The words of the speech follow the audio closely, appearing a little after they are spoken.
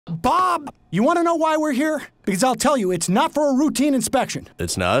Bob, you want to know why we're here? Because I'll tell you, it's not for a routine inspection.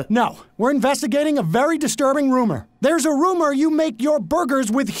 It's not? No, we're investigating a very disturbing rumor. There's a rumor you make your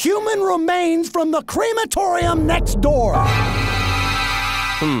burgers with human remains from the crematorium next door.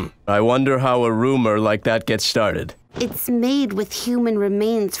 I wonder how a rumor like that gets started. It's made with human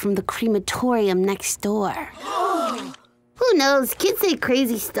remains from the crematorium next door. Who knows? Kids say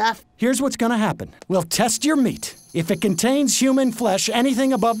crazy stuff. Here's what's gonna happen. We'll test your meat. If it contains human flesh,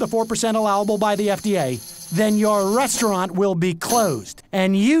 anything above the 4% allowable by the FDA, then your restaurant will be closed.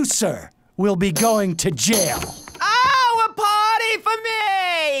 And you, sir, will be going to jail. Oh, a party for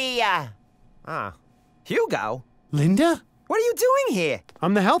me! Hugo? Linda? What are you doing here?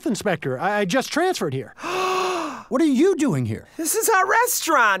 I'm the health inspector. I just transferred here. What are you doing here? This is our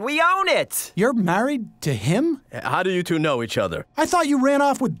restaurant. We own it. You're married to him? How do you two know each other? I thought you ran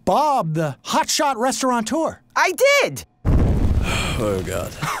off with Bob, the hotshot restaurateur. I did. Oh,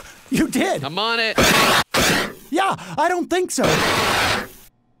 God. You did? I'm on it. Yeah, I don't think so.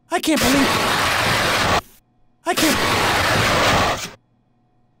 I can't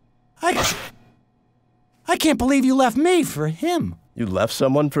believe you left me for him. You left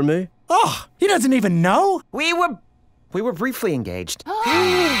someone for me? Oh, he doesn't even know. We were briefly engaged.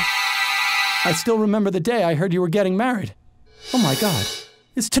 I still remember the day I heard you were getting married. Oh my God.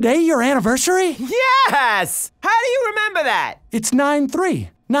 Is today your anniversary? Yes! How do you remember that? It's 9-3.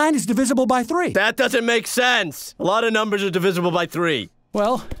 9 is divisible by 3. That doesn't make sense. A lot of numbers are divisible by 3.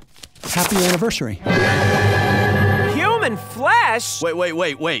 Well, happy anniversary. Human flesh?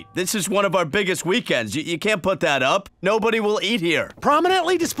 Wait. This is one of our biggest weekends. You can't put that up. Nobody will eat here.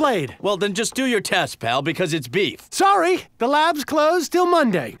 Prominently displayed. Well, then just do your test, pal, because it's beef. Sorry, the lab's closed till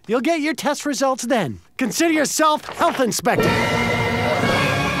Monday. You'll get your test results then. Consider yourself health inspector.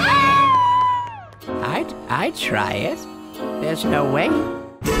 I'd try it. There's no way